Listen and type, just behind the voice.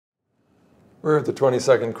We're at the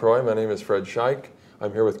 22nd CROI. My name is Fred Scheich.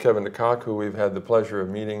 I'm here with Kevin DeCock, who we've had the pleasure of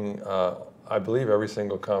meeting, I believe, every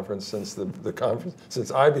single conference since the conference,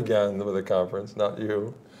 since I began with the conference, not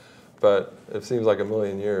you, but it seems like a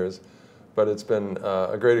million years. But it's been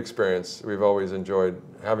a great experience. We've always enjoyed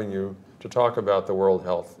having you to talk about the world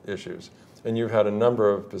health issues. And you've had a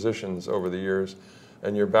number of positions over the years,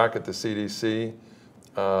 and you're back at the CDC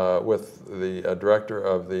with the director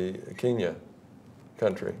of the Kenya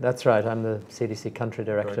country. That's right. I'm the CDC country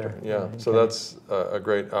director. Yeah. So that's a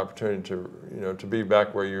great opportunity to be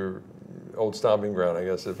back where your old stomping ground, I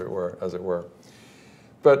guess, if it were, as it were.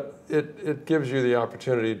 But it gives you the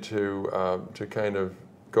opportunity to kind of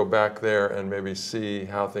go back there and maybe see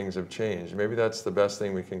how things have changed. Maybe that's the best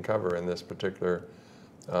thing we can cover in this particular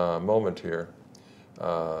moment here.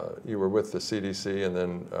 You were with the CDC and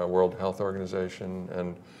then World Health Organization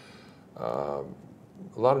and a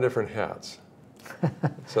lot of different hats.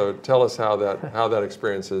 So tell us how that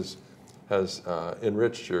experience has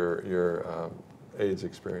enriched your AIDS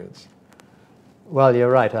experience. Well, you're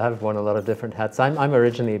right. I have worn a lot of different hats. I'm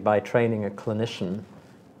originally by training a clinician.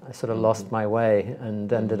 I sort of lost my way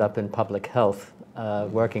and ended up in public health,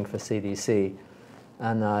 working for CDC.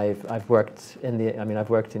 And I've worked I've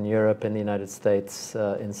worked in Europe, in the United States,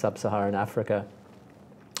 in sub-Saharan Africa.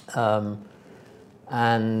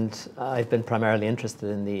 And I've been primarily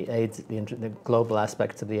interested in the AIDS, the global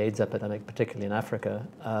aspects of the AIDS epidemic, particularly in Africa.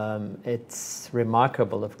 It's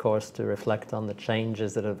remarkable, of course, to reflect on the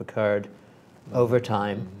changes that have occurred over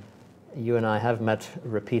time. You and I have met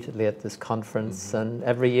repeatedly at this conference, and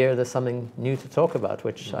every year there's something new to talk about,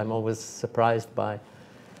 which I'm always surprised by.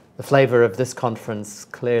 The flavor of this conference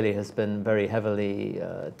clearly has been very heavily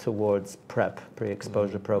towards PrEP,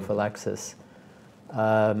 pre-exposure prophylaxis.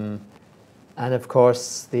 And of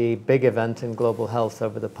course, the big event in global health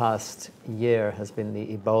over the past year has been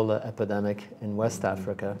the Ebola epidemic in West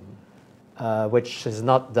Africa, which is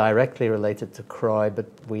not directly related to CROI, but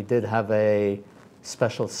we did have a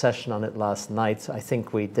special session on it last night. I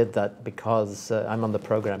think we did that because I'm on the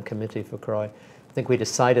program committee for CROI. I think we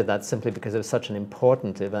decided that simply because it was such an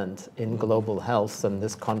important event in global health, and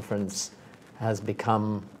this conference has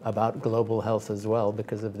become about global health as well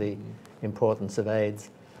because of the importance of AIDS.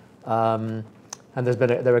 And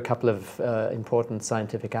there were a couple of important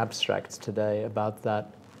scientific abstracts today about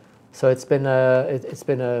that. So it's been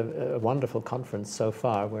a wonderful conference so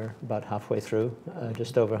far. We're about halfway through,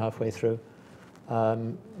 just over halfway through.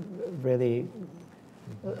 Really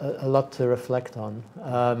a lot to reflect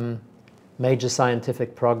on. Major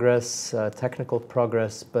scientific progress, technical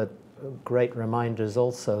progress, but great reminders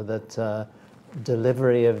also that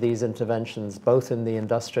delivery of these interventions, both in the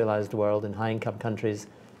industrialized world, in high-income countries,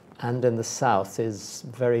 and in the South, is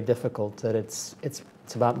very difficult. That it's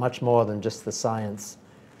about much more than just the science.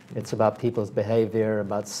 It's about people's behavior,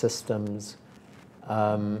 about systems,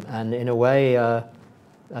 and in a way, I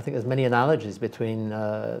think there's many analogies between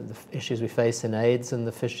the issues we face in AIDS and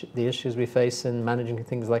the issues we face in managing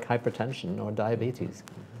things like hypertension or diabetes.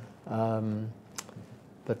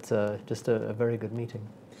 But just a very good meeting.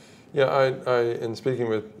 Yeah, in speaking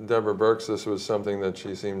with Deborah Birx, this was something that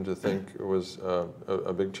she seemed to think was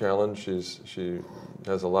a big challenge. She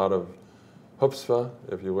has a lot of chutzpah,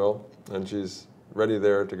 if you will, and she's ready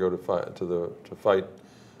there to go to fight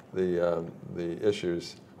the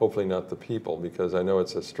issues. Hopefully not the people, because I know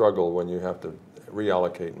it's a struggle when you have to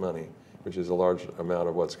reallocate money, which is a large amount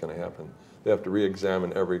of what's going to happen. They have to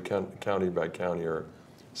re-examine every county by county or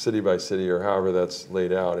city by city or however that's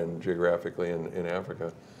laid out geographically in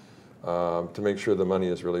Africa. To make sure the money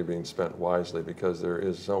is really being spent wisely, because there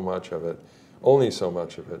is so much of it, only so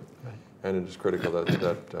much of it, right. And it is critical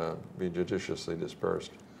that be judiciously dispersed.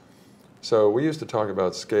 So we used to talk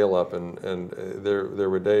about scale up, and there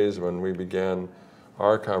were days when we began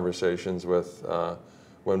our conversations with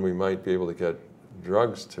when we might be able to get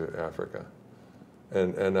drugs to Africa.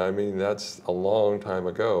 And I mean, that's a long time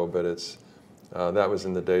ago, but that was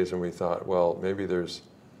in the days when we thought, well, maybe there's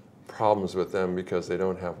problems with them because they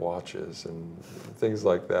don't have watches and things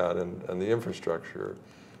like that, and the infrastructure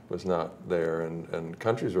was not there, and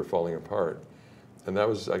countries were falling apart. And that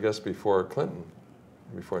was, I guess, before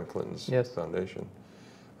Clinton's yes. foundation.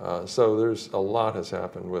 So there's a lot has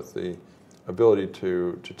happened with the ability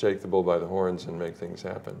to take the bull by the horns and make things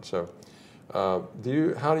happen. So how do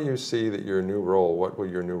you see that your new role, what will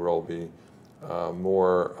your new role be,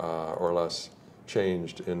 more or less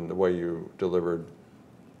changed in the way you delivered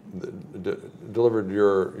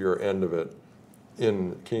your end of it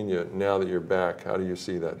in Kenya? Now that you're back, how do you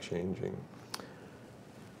see that changing?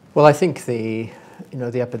 Well, I think the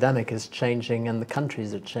the epidemic is changing and the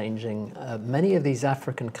countries are changing. Many of these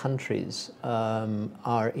African countries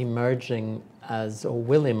are emerging as, or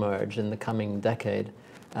will emerge in the coming decade,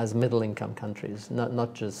 as middle-income countries,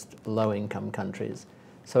 not just low-income countries.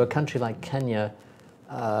 So a country like Kenya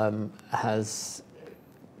has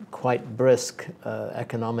quite brisk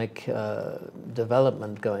economic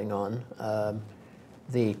development going on.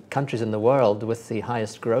 The countries in the world with the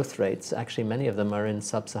highest growth rates, actually many of them are in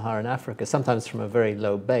sub-Saharan Africa, sometimes from a very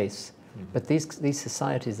low base. But these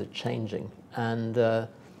societies are changing, and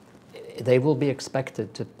they will be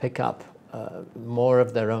expected to pick up more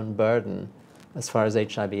of their own burden as far as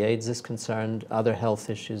HIV/AIDS is concerned, other health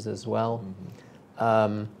issues as well.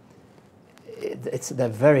 They're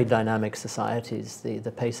very dynamic societies.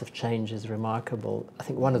 The pace of change is remarkable. I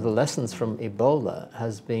think one of the lessons from Ebola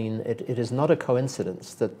has been it is not a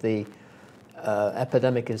coincidence that the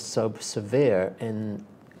epidemic is so severe in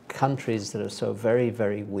countries that are so very,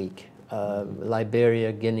 very weak.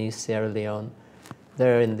 Liberia, Guinea, Sierra Leone,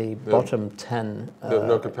 they're in the bottom 10. They have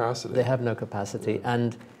no capacity. They have no capacity.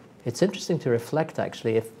 And it's interesting to reflect,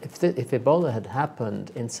 actually, if Ebola had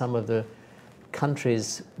happened in some of the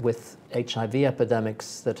countries with HIV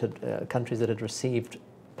epidemics, countries that had received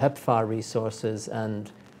PEPFAR resources and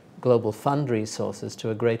Global Fund resources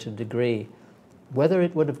to a greater degree, whether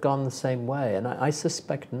it would have gone the same way, and I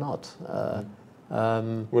suspect not.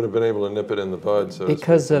 Would have been able to nip it in the bud, so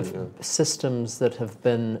because of systems that have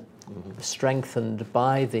been strengthened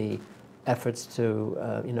by the efforts to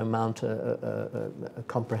mount a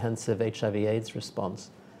comprehensive HIV/AIDS response.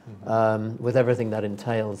 With everything that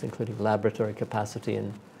entails, including laboratory capacity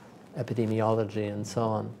and epidemiology and so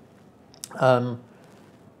on.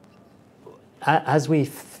 As we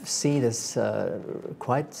see this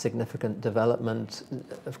quite significant development,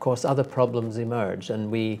 of course, other problems emerge,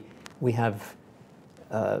 and we have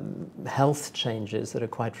health changes that are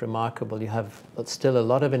quite remarkable. You have still a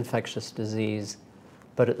lot of infectious disease,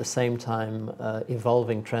 but at the same time,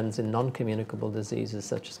 evolving trends in non-communicable diseases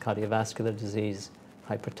such as cardiovascular disease,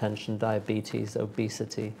 hypertension, diabetes,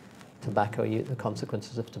 obesity, tobacco use, the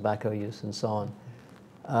consequences of tobacco use, and so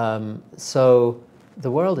on. So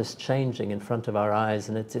the world is changing in front of our eyes,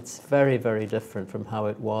 and it's very, very different from how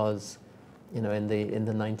it was, in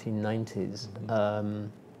the 1990s.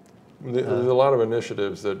 There's a lot of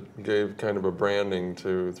initiatives that gave kind of a branding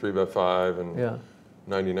to 3x5 and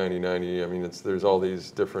 90-90-90. I mean, there's all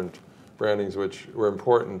these different brandings which were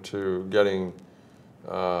important to getting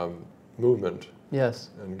movement. Yes.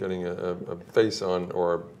 And getting a face on,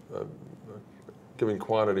 or giving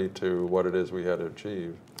quantity to what it is we had to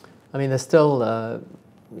achieve. I mean, there's still,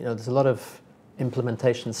 there's a lot of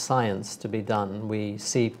implementation science to be done. We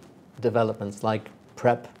see developments like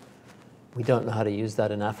PrEP. We don't know how to use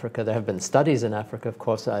that in Africa. There have been studies in Africa, of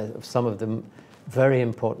course, of some of the very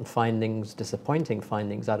important findings, disappointing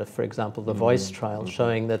findings out of, for example, the VOICE trial,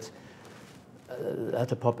 showing that at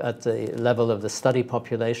the level of the study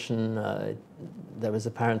population, there was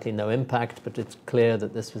apparently no impact, but it's clear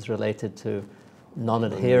that this was related to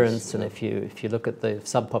non-adherence. And if you look at the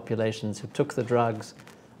subpopulations who took the drugs,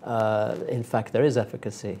 in fact, there is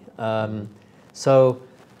efficacy. So,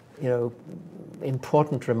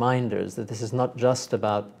 important reminders that this is not just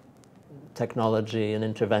about technology and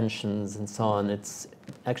interventions and so on. It's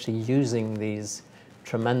actually using these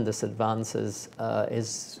tremendous advances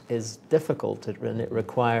is difficult, and it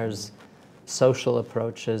requires social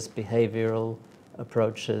approaches, behavioral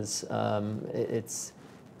approaches. It's,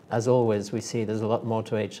 as always, we see there's a lot more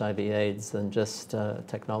to HIV/AIDS than just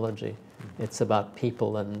technology. It's about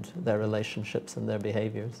people and their relationships and their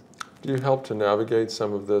behaviors. Do you help to navigate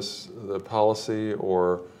some of this, the policy,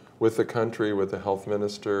 or with the country, with the health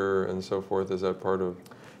minister and so forth? Is that part of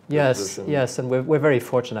your position? Yes, and we're very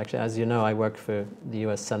fortunate, actually. As you know, I work for the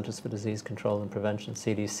U.S. Centers for Disease Control and Prevention,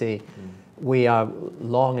 CDC. We are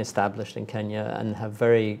long established in Kenya and have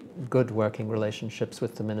very good working relationships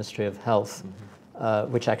with the Ministry of Health,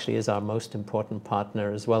 which actually is our most important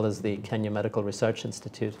partner, as well as the Kenya Medical Research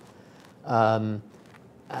Institute.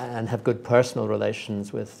 And have good personal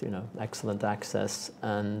relations with, excellent access,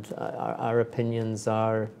 and our opinions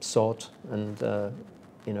are sought and,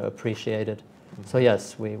 appreciated. So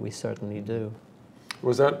yes, we certainly do.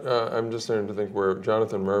 Was that, I'm just starting to think, where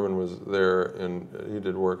Jonathan Mermin was there and he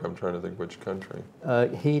did work, I'm trying to think which country.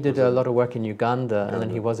 He did a lot of work in Uganda, and then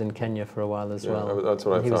he was in Kenya for a while as well. That's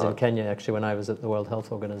what I thought. He was in Kenya, actually, when I was at the World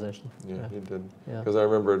Health Organization. Yeah, he did. Because I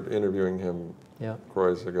remember interviewing him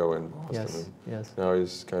years ago in Boston. Yes. Now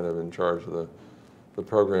he's kind of in charge of the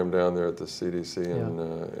program down there at the CDC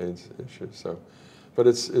and AIDS issues. So, but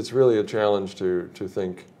it's really a challenge to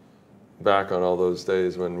think, back on all those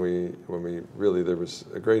days when we really, there was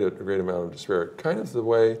a great amount of despair, kind of the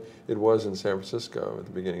way it was in San Francisco at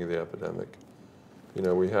the beginning of the epidemic. You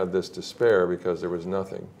know, we had this despair because there was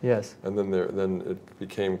nothing. Yes. And then it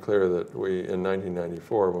became clear that in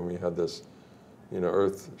 1994, when we had this, you know,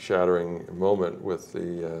 earth-shattering moment with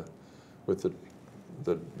the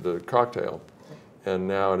cocktail, and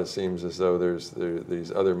now it seems as though there's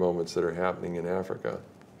these other moments that are happening in Africa,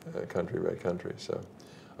 country by country. So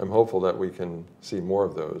I'm hopeful that we can see more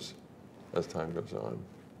of those as time goes on.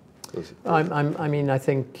 I mean, I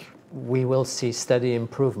think we will see steady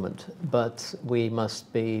improvement, but we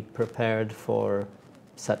must be prepared for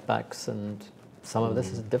setbacks, and some of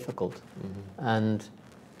this is difficult. And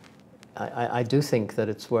I do think that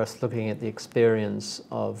it's worth looking at the experience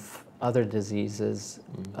of other diseases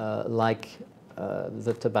like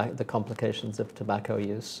the complications of tobacco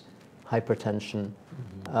use, hypertension,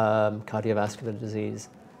 cardiovascular disease.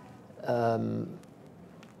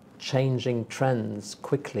 Changing trends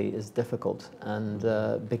quickly is difficult, and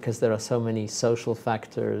because there are so many social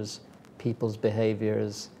factors, people's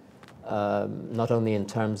behaviors, not only in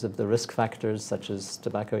terms of the risk factors such as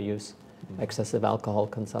tobacco use, excessive alcohol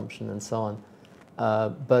consumption, and so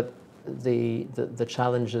on, but the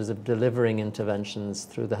challenges of delivering interventions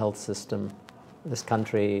through the health system. This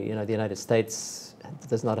country, you know, the United States,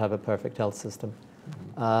 does not have a perfect health system,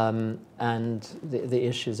 and the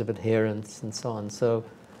issues of adherence and so on. So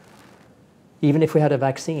even if we had a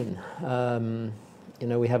vaccine, you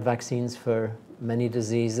know, we have vaccines for many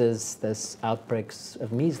diseases. There's outbreaks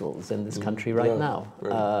of measles in this country right now.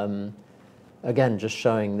 Right. Again, just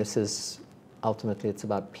showing this is, ultimately, it's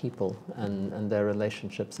about people and their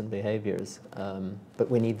relationships and behaviors. But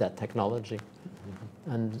we need that technology.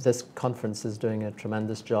 And this conference is doing a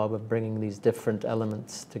tremendous job of bringing these different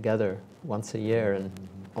elements together once a year, and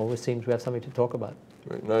always seems we have something to talk about.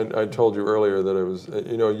 Right. And I told you earlier that it was,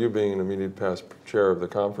 you know, you being an immediate past chair of the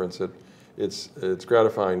conference, it's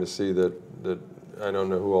gratifying to see that I don't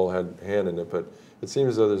know who all had a hand in it, but it seems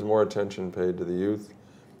as though there's more attention paid to the youth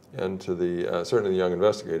and to the certainly the young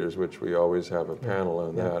investigators, which we always have a panel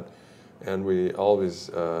on that, and we always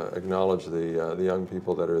acknowledge the young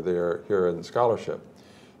people that are there here in scholarship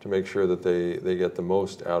to make sure that they get the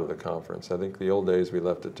most out of the conference. I think the old days we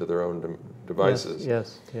left it to their own devices.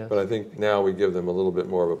 Yes. But I think now we give them a little bit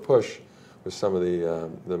more of a push with some of the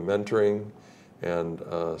mentoring and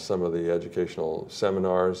some of the educational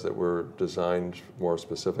seminars that were designed more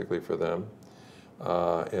specifically for them.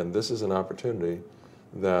 And this is an opportunity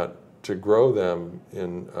that to grow them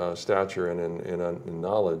in stature and in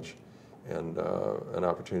knowledge, and an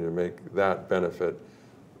opportunity to make that benefit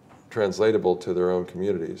translatable to their own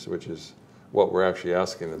communities, which is what we're actually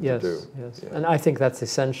asking them to do. Yes, and I think that's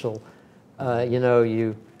essential. You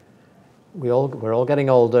know, we're all getting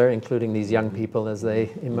older, including these young people as they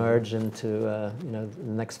emerge into you know, the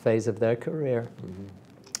next phase of their career.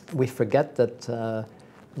 We forget that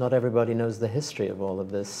not everybody knows the history of all of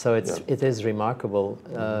this, so it is remarkable.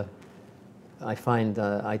 I find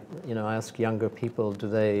I ask younger people, do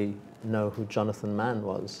they know who Jonathan Mann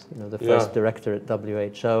was, you know, the first director at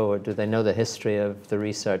WHO, or do they know the history of the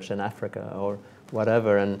research in Africa or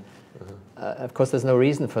whatever? And of course, there's no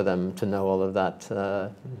reason for them to know all of that.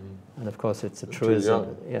 And of course, it's a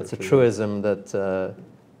truism. Yeah, it's a truism that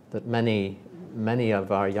that many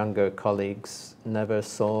of our younger colleagues never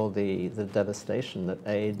saw the devastation that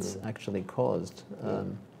AIDS actually caused.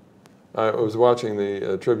 I was watching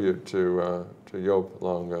the tribute to Joop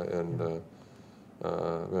Lange and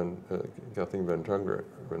Kathleen Van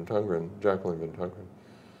Tungeren, Jacqueline Van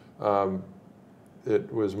Tungeren.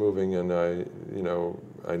 It was moving, and I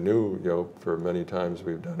knew Joop for many times.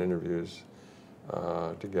 We've done interviews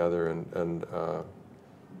together, and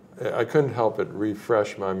I couldn't help but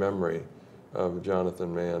refresh my memory of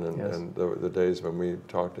Jonathan Mann and the days when we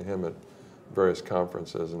talked to him at various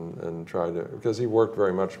conferences and tried to, because he worked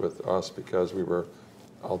very much with us because we were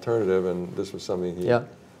alternative, and this was something he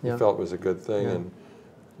felt was a good thing. And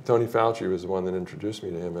Tony Fauci was the one that introduced me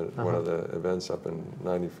to him at one of the events up in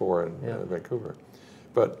 '94 in Vancouver.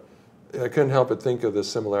 But I couldn't help but think of the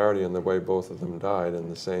similarity in the way both of them died, in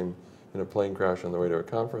the same, in a plane crash on the way to a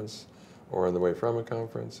conference or on the way from a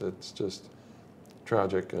conference. It's just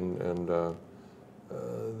tragic, and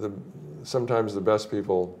sometimes the best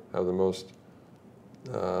people have the most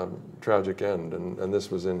tragic end, and this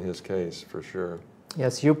was in his case for sure.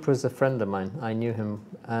 Yes, Joop was a friend of mine. I knew him,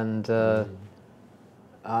 and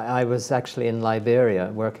I was actually in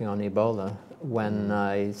Liberia working on Ebola when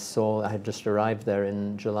I had just arrived there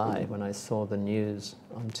in July, when I saw the news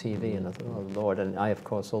on TV, and I thought, oh Lord, and I of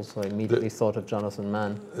course also immediately thought of Jonathan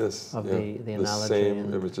Mann, the analogy.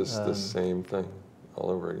 It was just the same thing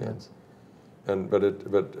all over again. Yes.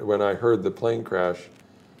 But when I heard the plane crash,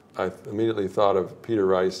 I immediately thought of Peter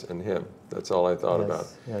Rice and him. That's all I thought about.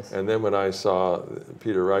 Yes. And then when I saw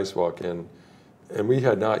Peter Rice walk in, and we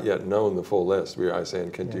had not yet known the full list. I was saying,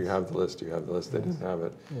 do you have the list? Do you have the list? They didn't have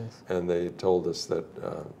it. Yes. And they told us that,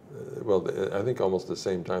 well, I think almost the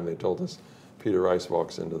same time they told us Peter Rice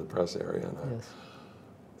walks into the press area, and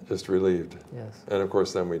I just relieved. Yes. And of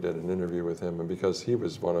course, then we did an interview with him, and because he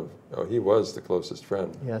was he was the closest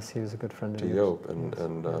friend. Yes, he was a good friend to Joop,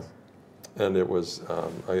 and it was,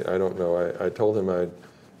 I don't know, I told him I'd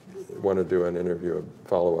want to do an interview, a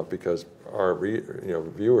follow-up, because our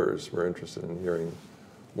viewers were interested in hearing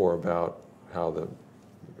more about how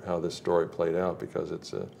this story played out, because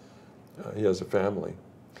he has a family.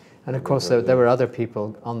 And of course, there were other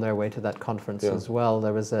people on their way to that conference as well.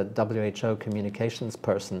 There was a WHO communications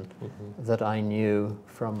person that I knew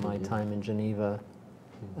from my time in Geneva.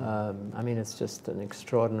 I mean, it's just an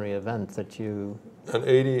extraordinary event that you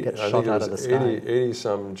get shot out of the sky.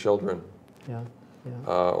 80-some children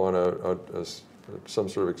on some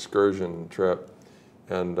sort of excursion trip.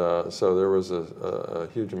 And so there was a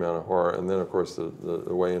huge amount of horror. And then, of course,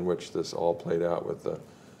 the way in which this all played out with the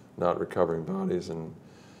not recovering bodies. And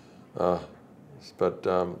but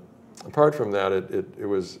apart from that, it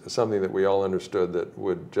was something that we all understood that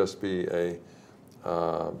would just be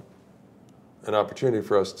an opportunity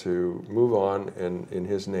for us to move on in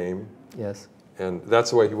his name. Yes. And that's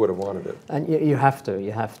the way he would have wanted it. And you have to.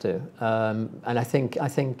 And I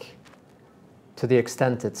think to the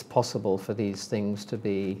extent it's possible for these things to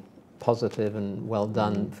be positive and well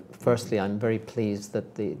done, firstly, I'm very pleased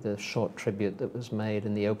that the short tribute that was made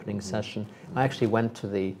in the opening session, I actually went to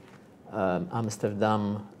the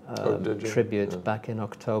Amsterdam tribute back in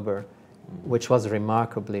October, which was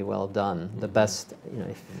remarkably well done. The best,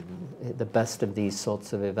 the best of these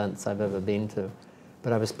sorts of events I've ever been to.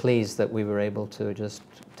 But I was pleased that we were able to just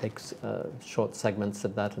take short segments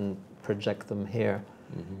of that and project them here.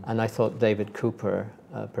 And I thought David Cooper,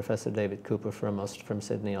 Professor David Cooper from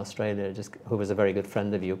Sydney, Australia, who was a very good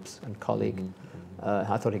friend of Joop's and colleague,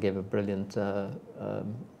 I thought he gave a brilliant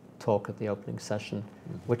talk at the opening session,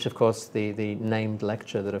 which of course the named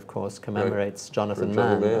lecture that of course commemorates Jonathan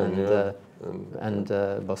Mann and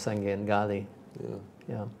Bosenge and Gali.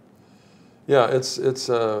 Yeah, it's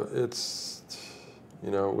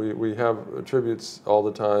we have tributes all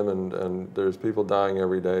the time, and there's people dying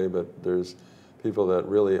every day, but there's people that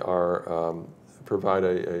really are provide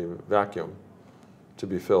a vacuum to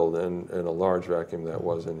be filled, and a large vacuum that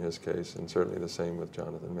was in his case, and certainly the same with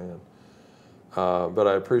Jonathan Mann. But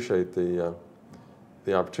I appreciate the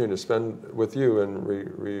opportunity to spend with you and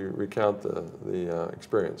recount the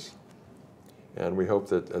experience, and we hope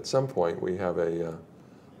that at some point we have a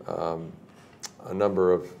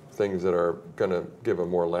number of things that are going to give a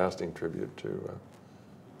more lasting tribute to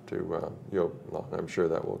Joop. Well, I'm sure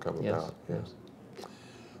that will come about. Yes.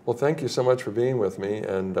 Well, thank you so much for being with me,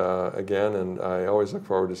 and again, and I always look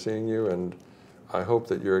forward to seeing you, and I hope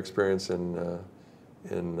that your experience in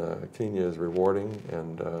Kenya is rewarding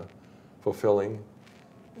and fulfilling,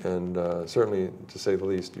 and certainly, to say the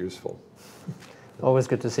least, useful. Always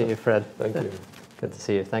good to see you, Fred. Thank you. Good to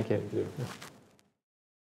see you. Thank you. Thank you.